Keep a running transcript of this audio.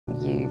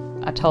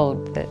are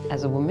told that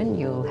as a woman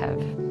you'll have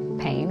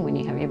pain when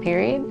you have your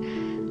period,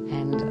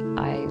 and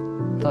I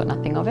thought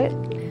nothing of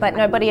it. But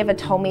nobody ever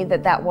told me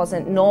that that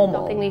wasn't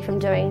normal. Stopping me from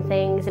doing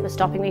things, it was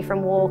stopping me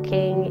from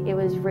walking, it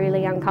was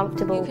really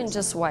uncomfortable. You can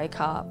just wake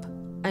up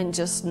and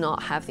just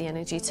not have the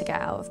energy to get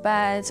out of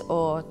bed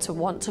or to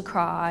want to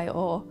cry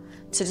or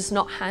to just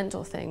not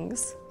handle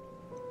things.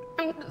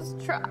 I'm just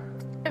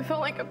trapped. I feel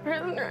like a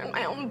prisoner in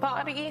my own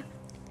body.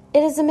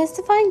 It is a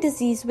mystifying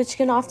disease which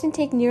can often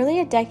take nearly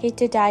a decade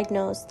to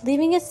diagnose,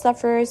 leaving its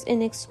sufferers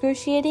in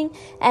excruciating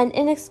and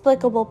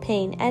inexplicable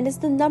pain, and is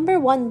the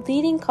 #1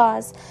 leading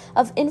cause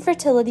of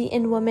infertility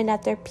in women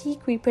at their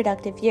peak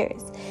reproductive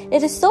years.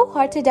 It is so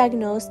hard to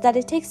diagnose that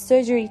it takes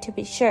surgery to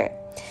be sure.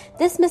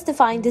 This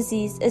mystifying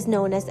disease is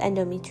known as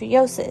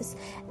endometriosis.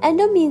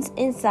 Endo means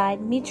inside,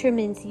 metri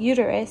means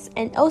uterus,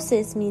 and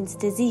osis means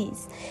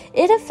disease.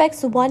 It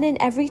affects 1 in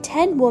every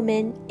 10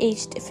 women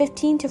aged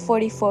 15 to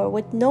 44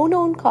 with no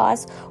known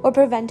cause or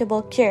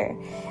preventable cure.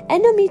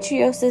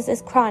 Endometriosis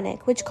is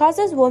chronic, which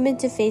causes women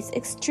to face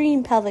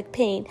extreme pelvic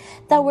pain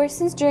that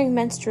worsens during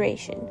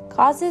menstruation,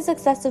 causes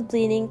excessive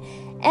bleeding,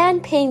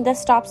 and pain that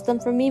stops them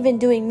from even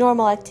doing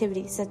normal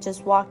activities such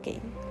as walking.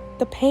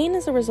 The pain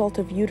is a result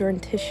of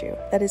uterine tissue,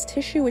 that is,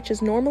 tissue which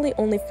is normally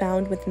only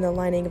found within the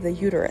lining of the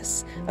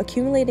uterus,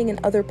 accumulating in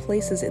other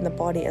places in the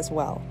body as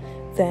well.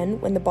 Then,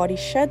 when the body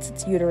sheds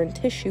its uterine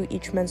tissue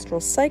each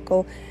menstrual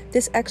cycle,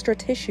 this extra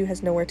tissue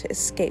has nowhere to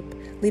escape,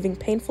 leaving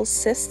painful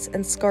cysts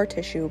and scar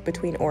tissue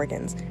between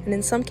organs, and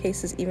in some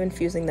cases even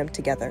fusing them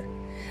together.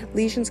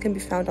 Lesions can be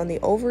found on the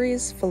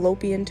ovaries,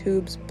 fallopian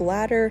tubes,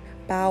 bladder,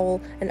 bowel,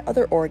 and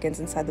other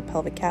organs inside the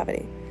pelvic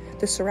cavity.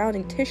 The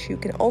surrounding tissue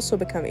can also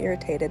become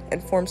irritated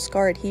and form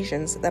scar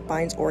adhesions that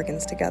binds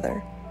organs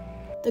together.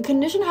 The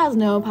condition has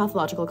no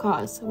pathological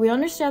cause. We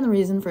understand the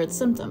reason for its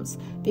symptoms,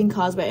 being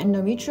caused by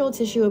endometrial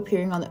tissue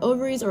appearing on the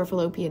ovaries or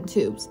fallopian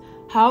tubes.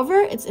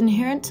 However, its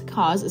inherent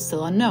cause is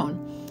still unknown.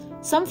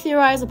 Some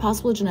theorize a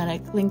possible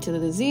genetic link to the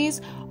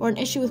disease or an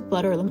issue with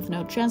blood or lymph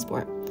node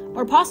transport,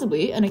 or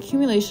possibly an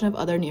accumulation of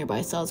other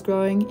nearby cells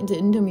growing into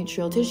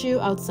endometrial tissue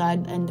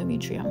outside the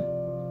endometrium.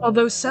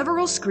 Although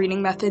several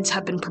screening methods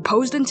have been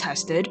proposed and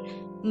tested,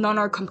 none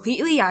are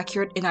completely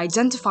accurate in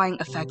identifying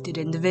affected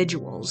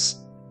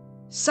individuals.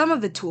 Some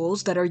of the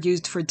tools that are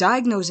used for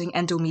diagnosing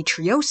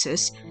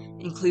endometriosis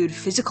include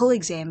physical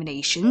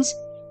examinations,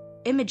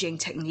 imaging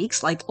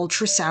techniques like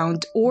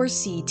ultrasound or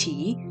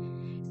CT,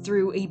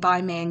 through a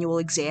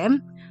bimanual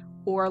exam,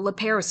 or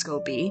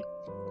laparoscopy.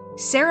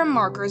 Serum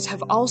markers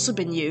have also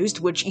been used,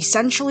 which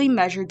essentially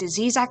measure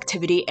disease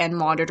activity and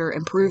monitor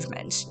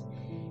improvements.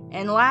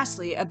 And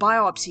lastly, a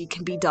biopsy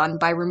can be done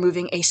by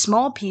removing a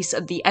small piece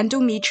of the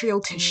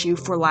endometrial tissue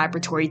for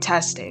laboratory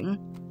testing.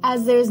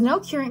 As there is no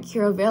current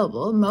cure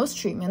available, most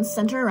treatments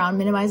center around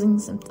minimizing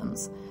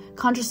symptoms.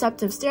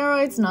 Contraceptive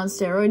steroids,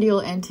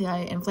 non-steroidal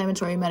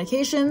anti-inflammatory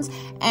medications,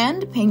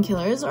 and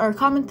painkillers are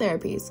common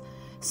therapies.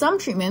 Some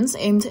treatments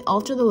aim to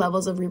alter the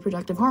levels of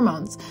reproductive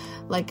hormones,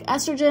 like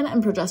estrogen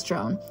and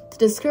progesterone, to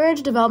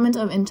discourage development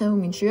of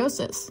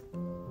endometriosis.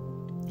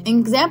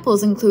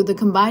 Examples include the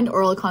combined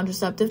oral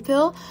contraceptive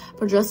pill,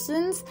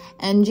 progestins,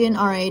 and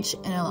GnRH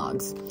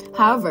analogs.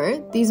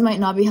 However, these might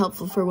not be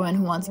helpful for women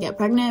who want to get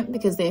pregnant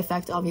because they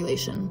affect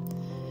ovulation.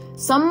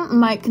 Some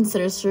might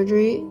consider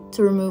surgery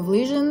to remove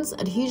lesions,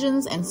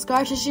 adhesions, and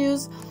scar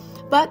tissues,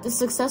 but the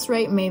success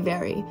rate may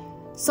vary.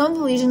 Some of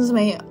the lesions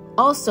may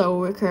also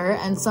recur,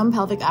 and some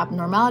pelvic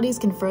abnormalities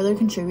can further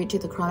contribute to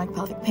the chronic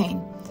pelvic pain.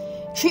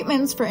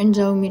 Treatments for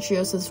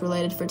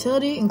endometriosis-related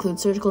fertility include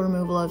surgical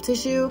removal of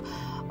tissue,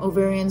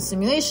 ovarian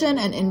stimulation,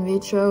 and in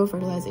vitro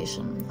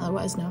fertilization,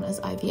 otherwise known as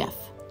IVF.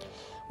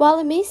 While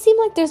it may seem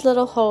like there's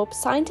little hope,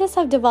 scientists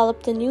have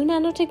developed a new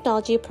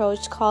nanotechnology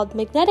approach called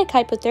magnetic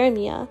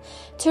hypothermia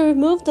to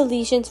remove the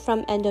lesions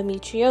from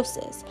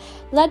endometriosis.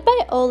 Led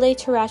by Ole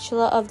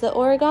Tarantula of the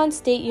Oregon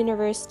State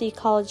University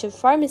College of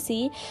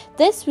Pharmacy,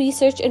 this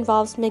research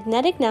involves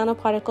magnetic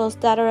nanoparticles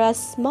that are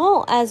as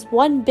small as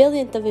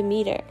 1/1,000,000th of a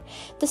meter.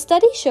 The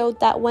study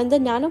showed that when the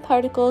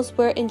nanoparticles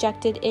were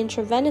injected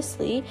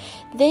intravenously,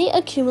 they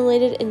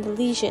accumulated in the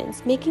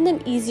lesions, making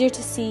them easier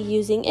to see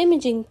using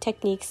imaging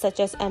techniques such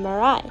as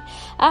MRI.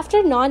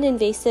 After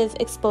non-invasive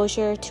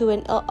exposure to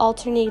an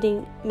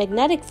alternating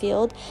magnetic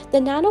field, the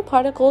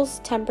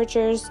nanoparticles'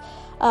 temperatures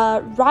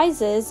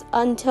rises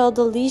until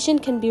the lesion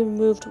can be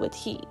removed with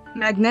heat.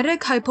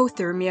 Magnetic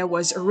hypothermia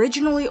was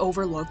originally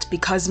overlooked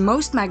because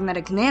most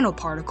magnetic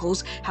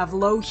nanoparticles have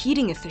low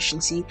heating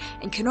efficiency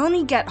and can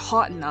only get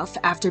hot enough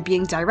after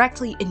being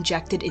directly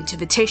injected into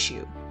the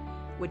tissue,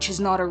 which is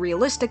not a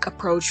realistic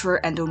approach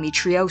for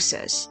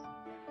endometriosis.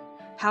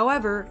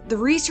 However, the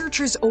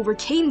researchers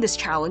overcame this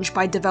challenge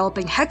by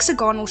developing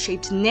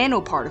hexagonal-shaped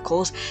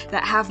nanoparticles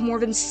that have more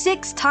than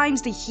 6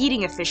 times the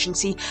heating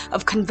efficiency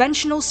of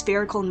conventional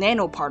spherical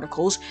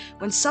nanoparticles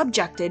when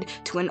subjected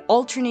to an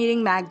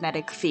alternating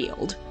magnetic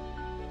field.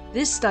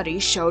 This study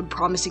showed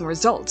promising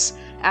results,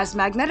 as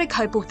magnetic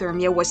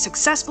hypothermia was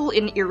successful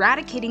in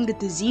eradicating the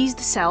diseased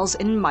cells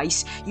in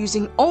mice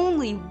using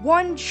only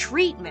one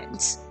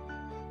treatment.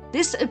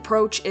 This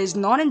approach is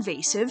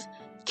non-invasive,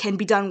 can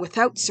be done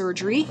without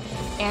surgery,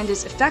 and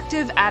is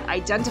effective at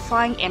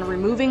identifying and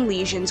removing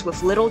lesions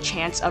with little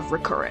chance of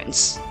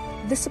recurrence.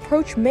 This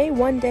approach may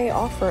one day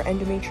offer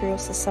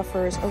endometriosis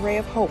sufferers a ray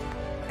of hope,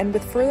 and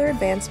with further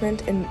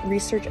advancement in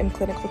research and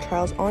clinical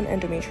trials on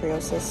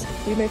endometriosis,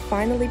 we may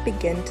finally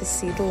begin to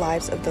see the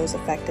lives of those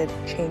affected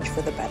change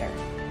for the better.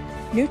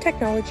 New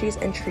technologies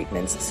and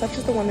treatments, such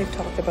as the one we've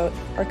talked about,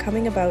 are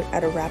coming about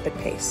at a rapid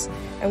pace,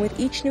 and with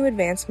each new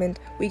advancement,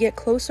 we get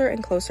closer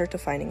and closer to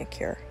finding a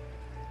cure.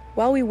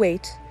 While we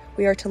wait,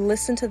 we are to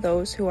listen to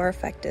those who are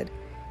affected,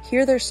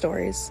 hear their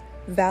stories,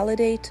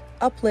 validate,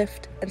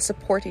 uplift, and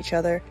support each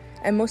other,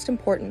 and most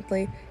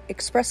importantly,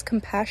 express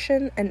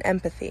compassion and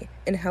empathy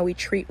in how we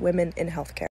treat women in healthcare.